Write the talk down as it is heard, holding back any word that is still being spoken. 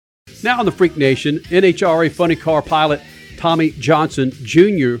Now on the Freak Nation, NHRA funny car pilot Tommy Johnson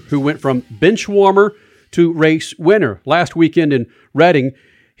Jr., who went from bench warmer to race winner. Last weekend in Reading,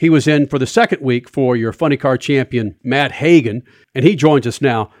 he was in for the second week for your funny car champion, Matt Hagan, and he joins us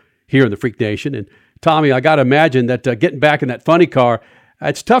now here in the Freak Nation. And Tommy, I got to imagine that getting back in that funny car,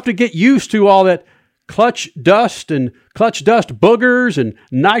 it's tough to get used to all that clutch dust boogers and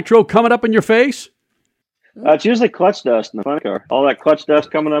nitro coming up in your face. It's usually clutch dust in the funny car. All that clutch dust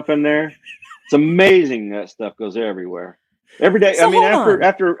coming up in there. It's amazing that stuff goes everywhere. Every day. So I mean,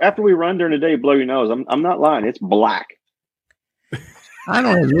 after we run during the day, you blow your nose. I'm not lying. It's black. I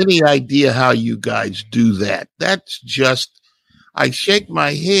don't have any idea how you guys do that. That's just, I shake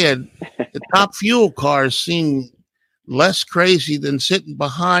my head. The top fuel cars seem less crazy than sitting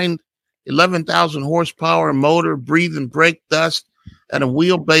behind 11,000 horsepower motor, breathing brake dust, and a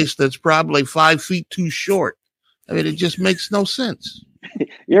wheelbase that's probably 5 feet too short. I mean, it just makes no sense.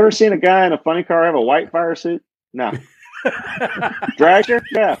 You ever seen a guy in a funny car have a white fire suit? No. Dragster?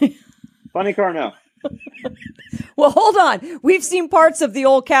 Yeah. Funny car? No. Well, hold on. We've seen parts of the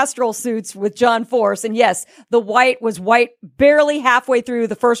old Castrol suits with John Force, and yes, the white was white barely halfway through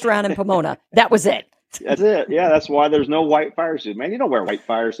the first round in Pomona. That was it. That's it. Yeah, that's why there's no white fire suit. Man, you don't wear white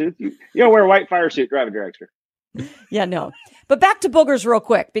fire suits. You don't wear a white fire suit, drive a dragster. Yeah, no. But back to boogers real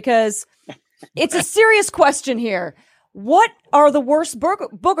quick, because it's a serious question here. What are the worst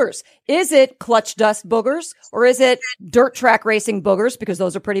boogers? Is it clutch dust boogers, or is it dirt track racing boogers? Because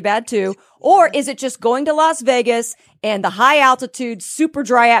those are pretty bad too. Or is it just going to Las Vegas and the high altitude, super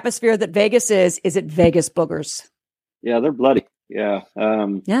dry atmosphere that Vegas is? Is it Vegas boogers? Yeah, they're bloody. Yeah.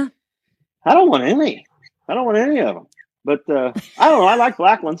 Yeah. I don't want any of them. But I don't know. I like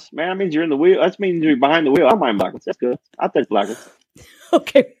black ones. Man, that means you're in the wheel. That means you're behind the wheel. I don't mind black ones. That's good. I'll take black ones.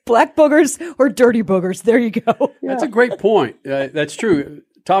 Okay, black boogers or dirty boogers. There you go. Yeah. That's a great point. That's true.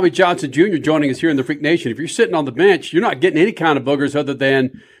 Tommy Johnson Jr. joining us here in the Freak Nation. If you're sitting on the bench, you're not getting any kind of boogers other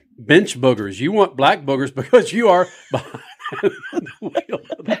than bench boogers. You want black boogers because you are behind the wheel.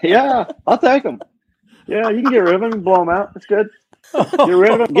 Yeah, I'll take them. Yeah, you can get rid of them and blow them out. That's good. Get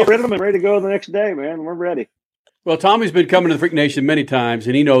rid of them and ready to go the next day, man. We're ready. Well, Tommy's been coming to the Freak Nation many times,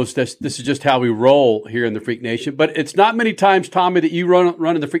 and he knows this is just how we roll here in the Freak Nation. But it's not many times, Tommy, that you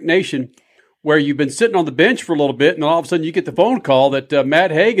run in the Freak Nation where you've been sitting on the bench for a little bit, and all of a sudden you get the phone call that Matt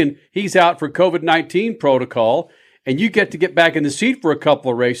Hagan, he's out for COVID-19 protocol, and you get to get back in the seat for a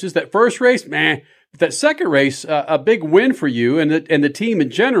couple of races. That first race, man, that second race, a big win for you and the team in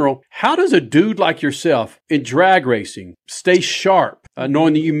general. How does a dude like yourself in drag racing stay sharp,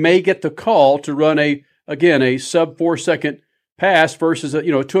 knowing that you may get the call to run a sub 4 second pass versus a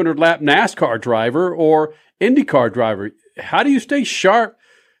 200 lap NASCAR driver or IndyCar driver? How do you stay sharp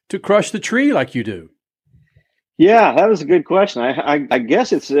to crush the tree like you do? Yeah, that was a good question. I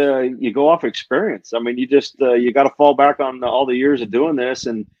guess it's you go off experience. I mean, you just you got to fall back on all the years of doing this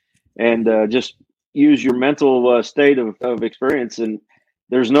and just use your mental state of experience. And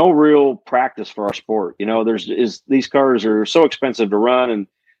there's no real practice for our sport. These cars are so expensive to run,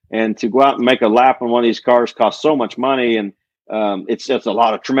 and to go out and make a lap on one of these cars costs so much money, and it's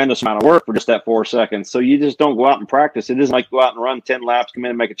a tremendous amount of work for just that 4 seconds. So you just don't go out and practice. It isn't like go out and run 10 laps, come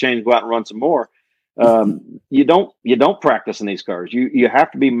in and make a change, go out and run some more. You don't practice in these cars. You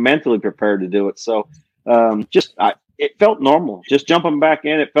have to be mentally prepared to do it. So it felt normal. Just jumping back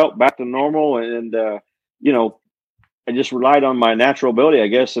in, it felt back to normal, and I just relied on my natural ability, I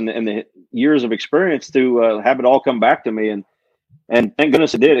guess, and the years of experience to have it all come back to me. And thank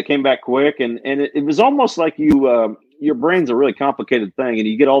goodness it did. It came back quick, and it was almost like your brain's a really complicated thing, and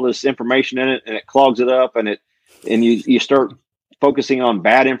you get all this information in it, and it clogs it up, and you start focusing on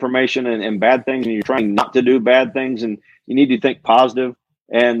bad information and bad things, and you're trying not to do bad things, and you need to think positive.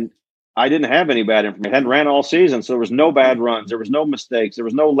 And I didn't have any bad information. I hadn't ran all season, so there was no bad runs, there was no mistakes, there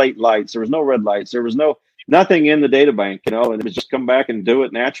was no late lights, there was no red lights, there was nothing in the data bank, and it was just come back and do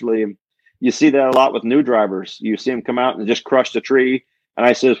it naturally. And you see that a lot with new drivers. You see them come out and just crush the tree. And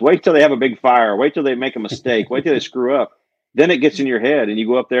I says, wait till they have a big fire. Wait till they make a mistake. Wait till they screw up. Then it gets in your head, and you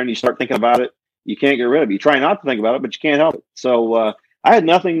go up there and you start thinking about it. You can't get rid of it. You try not to think about it, but you can't help it. So I had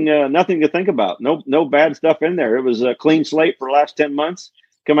nothing to think about. No bad stuff in there. It was a clean slate for the last 10 months.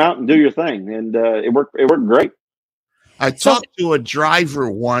 Come out and do your thing. And it worked great. I talked to a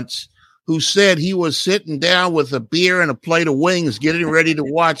driver once who said he was sitting down with a beer and a plate of wings, getting ready to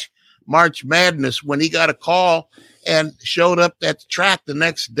watch March Madness when he got a call and showed up at the track the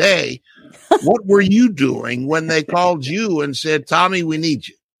next day. What were you doing when they called you and said, Tommy, we need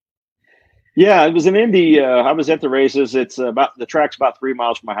you? Yeah, it was in Indy. I was at the races. The track's about 3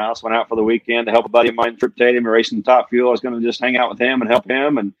 miles from my house. Went out for the weekend to help a buddy of mine, Trip Tatum, racing Top Fuel. I was going to just hang out with him and help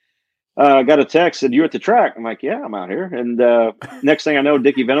him. And got a text, said, "You at the track?" I'm like, "Yeah, I'm out here." And next thing I know,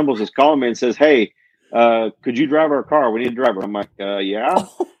 Dickie Venables is calling me and says, "Hey, could you drive our car? We need a driver." I'm like, "Yeah."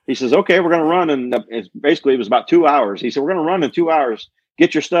 He says, "Okay, we're going to run." And it was about 2 hours. He said, "We're going to run in 2 hours.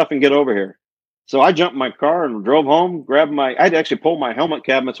 Get your stuff and get over here." So I jumped in my car and drove home, I had to actually pull my helmet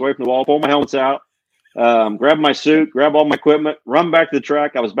cabinets away from the wall, pull my helmets out, grab my suit, grab all my equipment, run back to the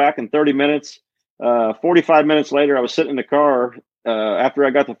track. I was back in 30 minutes. 45 minutes later, I was sitting in the car after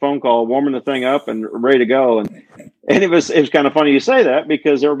I got the phone call, warming the thing up and ready to go. And it was kind of funny you say that,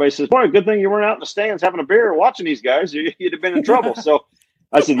 because everybody says, "Boy, good thing you weren't out in the stands having a beer watching these guys. You'd have been in trouble." So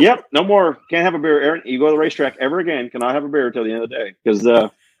I said, "Yep, no more. Can't have a beer, Aaron. You go to the racetrack ever again. Cannot have a beer till the end of the day, because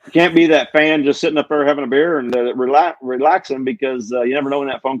you can't be that fan just sitting up there having a beer and relaxing, because you never know when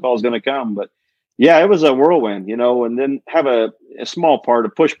that phone call is going to come." But yeah, it was a whirlwind, and then have a small part, a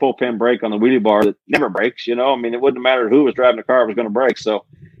push-pull pin brake on the wheelie bar that never breaks. I mean, it wouldn't matter who was driving the car, it was going to break. So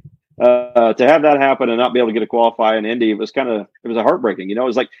to have that happen and not be able to get a qualify in Indy, it was heartbreaking. It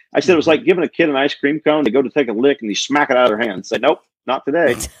was like I said, it was like giving a kid an ice cream cone to go to take a lick and you smack it out of their hand. Say, "Nope, not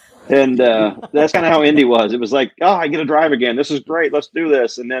today." And that's kind of how Indy was. It was like, "Oh, I get to drive again. This is great. Let's do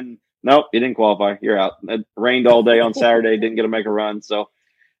this." And then, nope, you didn't qualify. You're out. It rained all day on Saturday. Didn't get to make a run. So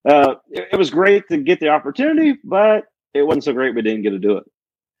it was great to get the opportunity, but it wasn't so great we didn't get to do it.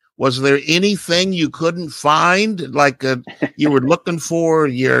 Was there anything you couldn't find, like you were looking for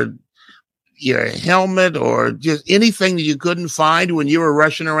your helmet, or just anything that you couldn't find when you were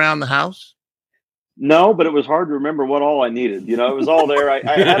rushing around the house? No, but it was hard to remember what all I needed. It was all there. I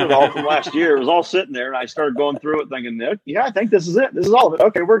had it all from last year. It was all sitting there, and I started going through it thinking, "Yeah, I think this is it. This is all of it.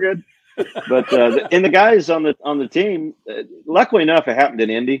 Okay, we're good." But and the guys on the team, luckily enough, it happened in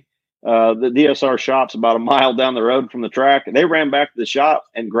Indy. The DSR shop's about a mile down the road from the track. They ran back to the shop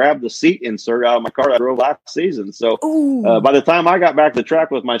and grabbed the seat insert out of my car that I drove last season. So by the time I got back to the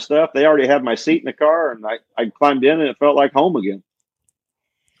track with my stuff, they already had my seat in the car, and I climbed in, and it felt like home again.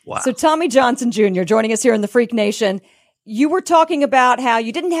 Wow. So Tommy Johnson Jr. joining us here in the Freak Nation. You were talking about how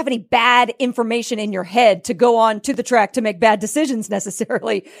you didn't have any bad information in your head to go on to the track to make bad decisions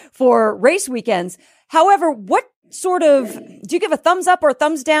necessarily for race weekends. However, what sort of, do you give a thumbs up or a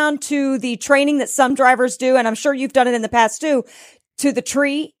thumbs down to the training that some drivers do? And I'm sure you've done it in the past too, to the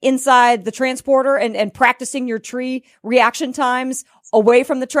tree inside the transporter and practicing your tree reaction times away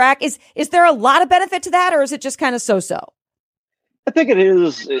from the track. Is there a lot of benefit to that, or is it just kind of so-so? I think it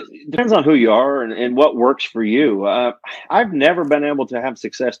is. It depends on who you are and what works for you. I've never been able to have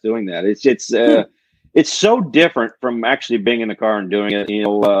success doing that. It's so different from actually being in the car and doing it.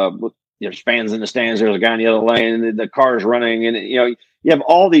 There's fans in the stands. There's a guy in the other lane, and the car's running, and you have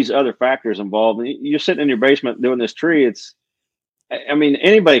all these other factors involved. And you're sitting in your basement doing this tree.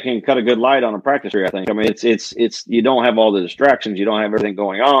 Anybody can cut a good light on a practice tree. I think. It's you don't have all the distractions. You don't have everything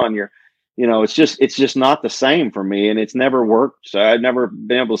going on. It's just not the same for me, and it's never worked. So I've never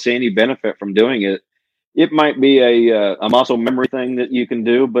been able to see any benefit from doing it. It might be a muscle memory thing that you can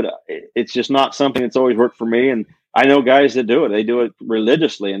do, but it's just not something that's always worked for me. And I know guys that do it. They do it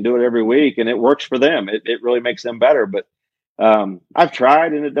religiously and do it every week, and it works for them. It really makes them better. But I've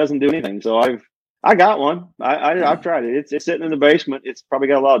tried, and it doesn't do anything. So I got one. I've tried it. It's sitting in the basement. It's probably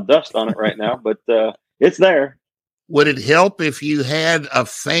got a lot of dust on it right now, but it's there. Would it help if you had a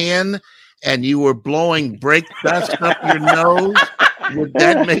fan and you were blowing brake dust up your nose? Would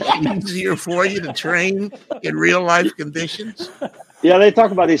that make it easier for you to train in real life conditions? Yeah, they talk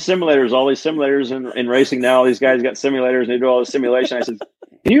about these simulators, all these simulators in racing now. These guys got simulators and they do all the simulation. I said,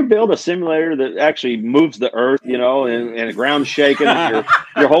 can you build a simulator that actually moves the earth, and the ground's shaking and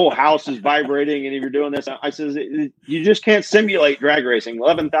your whole house is vibrating, and if you're doing this? I says, you just can't simulate drag racing,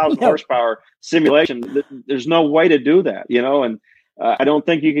 11,000 horsepower simulation. There's no way to do that, and I don't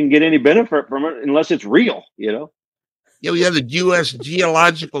think you can get any benefit from it unless it's real, Yeah, we have the U.S.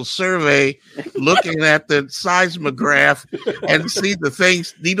 Geological Survey looking at the seismograph and see the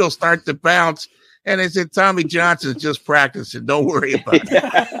things, needles start to bounce. And they said, Tommy Johnson's just practicing. Don't worry about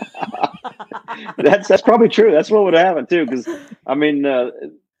it. That's probably true. That's what would happen, too. Because, when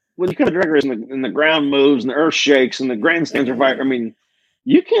you come to drag racing and the ground moves and the earth shakes and the grandstands are fighting,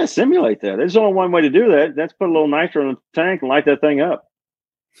 you can't simulate that. There's only one way to do that. That's put a little nitro in the tank and light that thing up.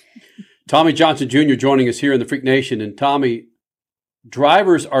 Tommy Johnson Jr. joining us here in the Freak Nation. And Tommy,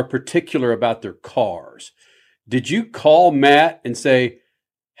 drivers are particular about their cars. Did you call Matt and say,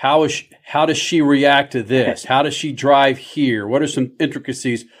 how does she react to this? How does she drive here? What are some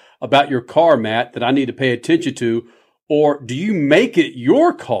intricacies about your car, Matt, that I need to pay attention to? Or do you make it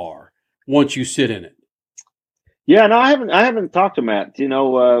your car once you sit in it? Yeah, no, I haven't talked to Matt. We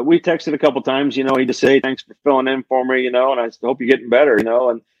texted a couple times. He just said, hey, thanks for filling in for me, and I hope you're getting better,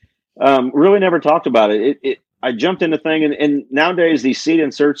 and Really never talked about it. I jumped in the thing, and nowadays these seat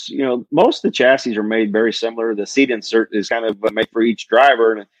inserts, most of the chassis are made very similar. The seat insert is kind of made for each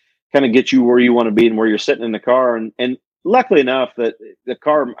driver, and it kind of gets you where you want to be and where you're sitting in the car. And luckily enough that the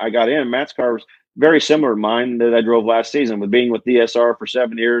car I got in, Matt's car, was very similar to mine that I drove last season, with being with DSR for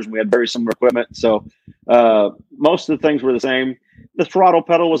 7 years. We had very similar equipment. So most of the things were the same. The throttle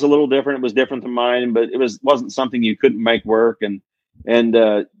pedal was a little different. It was different than mine, but wasn't something you couldn't make work. And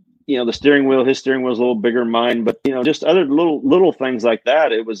the steering wheel, his steering wheel was a little bigger than mine, but just other little things like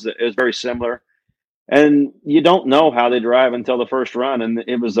that. It was very similar. And you don't know how they drive until the first run. And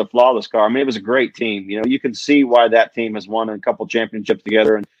it was a flawless car. I mean, it was a great team. You can see why that team has won a couple championships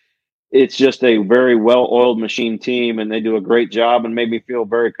together. And it's just a very well-oiled machine team, and they do a great job and made me feel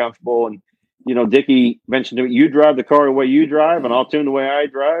very comfortable. And, Dickie mentioned to me, you drive the car the way you drive, and I'll tune the way I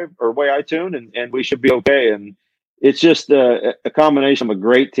drive, or way I tune, and we should be okay. And it's just a combination of a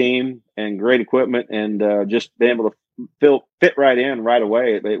great team and great equipment, and just being able to fit right in right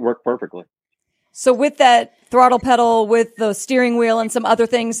away. It worked perfectly. So with that throttle pedal, with the steering wheel and some other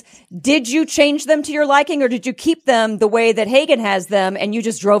things, did you change them to your liking, or did you keep them the way that Hagan has them and you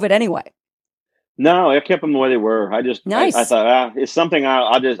just drove it anyway? No, I kept them the way they were. Nice. I thought, it's something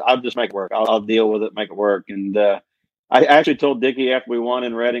I'll just make it work. I'll deal with it, make it work. And I actually told Dickie after we won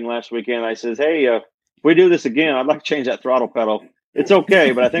in Reading last weekend, I says, hey, if we do this again, I'd like to change that throttle pedal. It's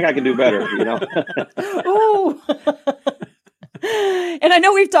okay, but I think I can do better, Ooh. And I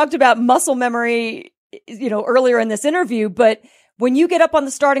know we've talked about muscle memory, earlier in this interview, but when you get up on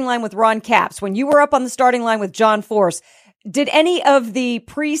the starting line with Ron Capps, when you were up on the starting line with John Force, did any of the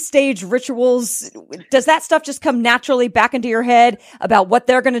pre-stage rituals, does that stuff just come naturally back into your head about what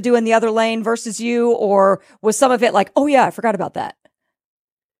they're going to do in the other lane versus you? Or was some of it like, oh yeah, I forgot about that?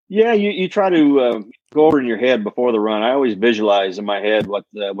 Yeah, you try to go over in your head before the run. I always visualize in my head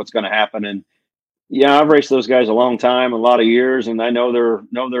what's going to happen. And yeah, I've raced those guys a long time, a lot of years, and I know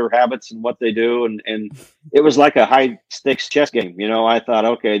their habits and what they do. And it was like a high stakes chess game. I thought,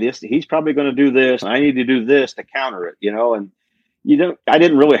 okay, he's probably going to do this, and I need to do this to counter it. And I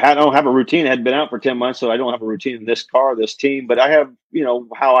don't have a routine. I had been out for 10 months, so I don't have a routine in this car, this team, but I have,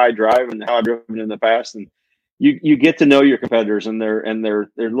 how I drive and how I've driven in the past. And you get to know your competitors and their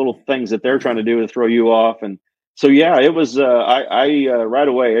little things that they're trying to do to throw you off. And so, yeah, it was, I right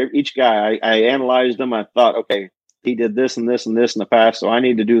away, each guy, I analyzed them. I thought, okay, he did this and this and this in the past, so I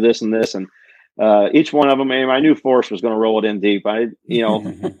need to do this and this. And each one of them, I knew Force was going to roll it in deep. I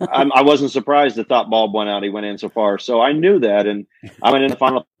wasn't surprised the top bulb went out. He went in so far. So I knew that. And I went in the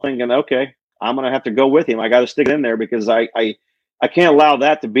final thinking, okay, I'm going to have to go with him. I got to stick it in there because I can't allow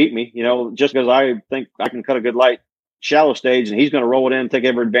that to beat me, just because I think I can cut a good light shallow stage and he's going to roll it in and take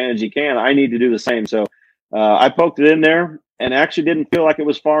every advantage he can. I need to do the same. So I poked it in there and actually didn't feel like it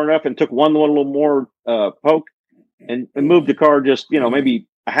was far enough, and took one little more poke and moved the car just, maybe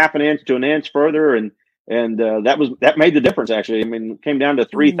a half an inch to an inch further. And that made the difference, actually. I mean, it came down to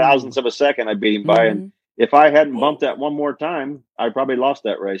 0.003 of a second I beat him by. And if I hadn't bumped that one more time, I probably lost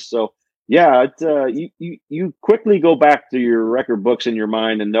that race. So yeah, you quickly go back to your record books in your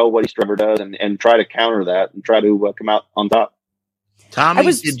mind and know what each driver does and try to counter that and try to come out on top.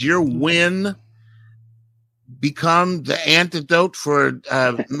 Tommy, did your win become the antidote for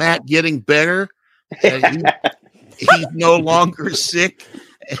Matt getting better? He's no longer sick,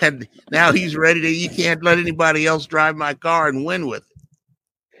 and now he's ready to. You can't let anybody else drive my car and win with it.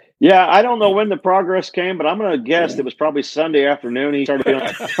 Yeah, I don't know when the progress came, but I'm going to guess it was probably Sunday afternoon. He started feeling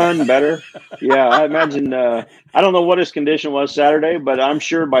a ton better. Yeah, I imagine. I don't know what his condition was Saturday, but I'm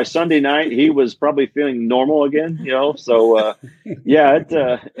sure by Sunday night he was probably feeling normal again. So yeah,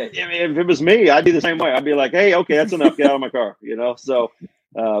 if it was me, I'd be the same way. I'd be like, hey, okay, that's enough. Get out of my car. So,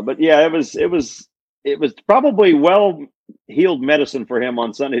 but yeah, it was probably well healed medicine for him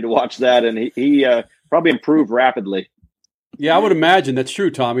on Sunday to watch that, and he probably improved rapidly. Yeah, I would imagine that's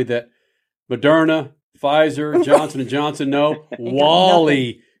true, Tommy, that Moderna, Pfizer, Johnson & Johnson,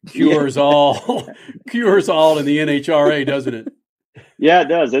 Wally cures all in the NHRA, doesn't it? Yeah, it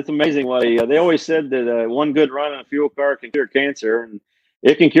does. It's amazing what they always said that one good run in a fuel car can cure cancer, and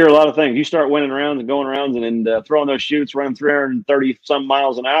it can cure a lot of things. You start winning rounds and going around and throwing those chutes, running 330 some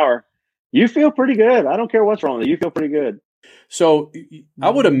miles an hour, you feel pretty good. I don't care what's wrong with you. You feel pretty good. So I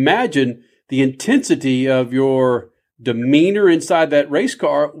would imagine the intensity of your demeanor inside that race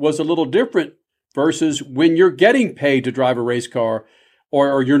car was a little different versus when you're getting paid to drive a race car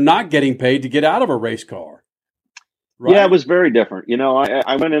or you're not getting paid to get out of a race car. Right? Yeah, it was very different.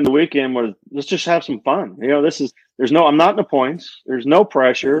 I went in the weekend where let's just have some fun. I'm not in the points. There's no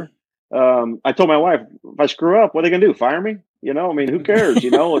pressure. I told my wife, if I screw up, what are they going to do? Fire me? Who cares?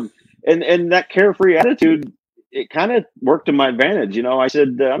 And and that carefree attitude, it kind of worked to my advantage. I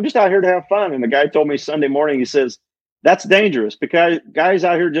said, I'm just out here to have fun. And the guy told me Sunday morning, he says, that's dangerous, because guys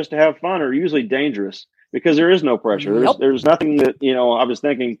out here just to have fun are usually dangerous because there is no pressure. There's nothing that, I was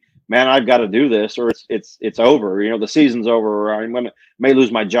thinking, man, I've got to do this, or it's over. The season's over, or may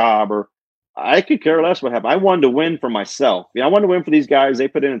lose my job, or I could care less what happened. I wanted to win for myself. I wanted to win for these guys. They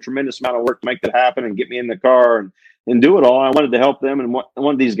put in a tremendous amount of work to make that happen and get me in the car and do it all. I wanted to help them and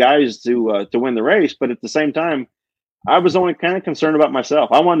wanted these guys to win the race. But at the same time, I was only kind of concerned about myself.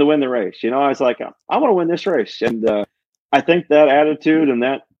 I wanted to win the race. I was like, I want to win this race. And I think that attitude and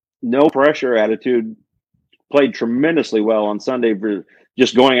that no pressure attitude played tremendously well on Sunday for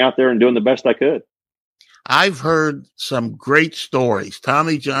just going out there and doing the best I could. I've heard some great stories.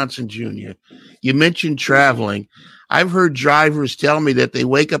 Tommy Johnson Jr., you mentioned traveling. I've heard drivers tell me that they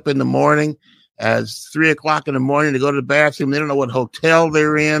wake up in the morning as 3:00 in the morning to go to the bathroom. They don't know what hotel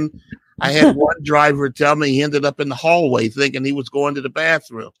they're in. I had one driver tell me he ended up in the hallway thinking he was going to the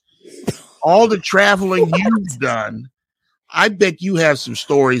bathroom. All the traveling you've done, I bet you have some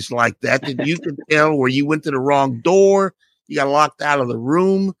stories like that you can tell where you went to the wrong door, you got locked out of the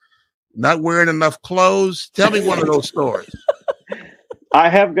room, not wearing enough clothes. Tell me one of those stories. I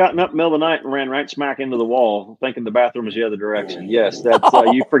have gotten up in the middle of the night and ran right smack into the wall thinking the bathroom was the other direction. Yes, that's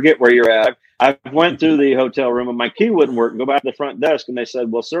you forget where you're at. I went through the hotel room and my key wouldn't work and go back to the front desk, and they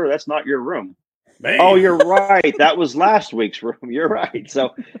said, well, sir, that's not your room. Man. Oh, you're right. That was last week's room. You're right.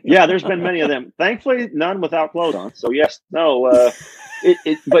 So, yeah, there's been many of them. Thankfully, none without clothes on. So, yes, no.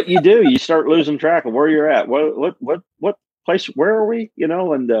 But you start losing track of where you're at. What place? Where are we?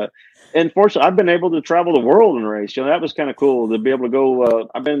 And fortunately, I've been able to travel the world in a race. That was kind of cool to be able to go.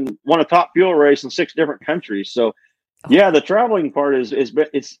 I've won a top fuel race in 6 different countries. So, yeah, the traveling part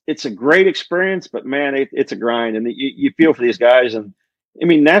it's a great experience, but man, it's a grind, and you feel for these guys. And I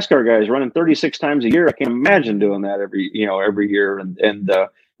mean, NASCAR guys running 36 times a year. I can't imagine doing that every year. And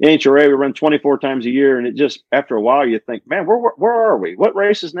NHRA, we run 24 times a year. And it just, after a while, you think, man, where are we? What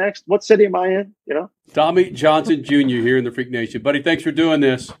race is next? What city am I in? Tommy Johnson Jr. here in the Freak Nation. Buddy, thanks for doing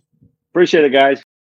this. Appreciate it, guys.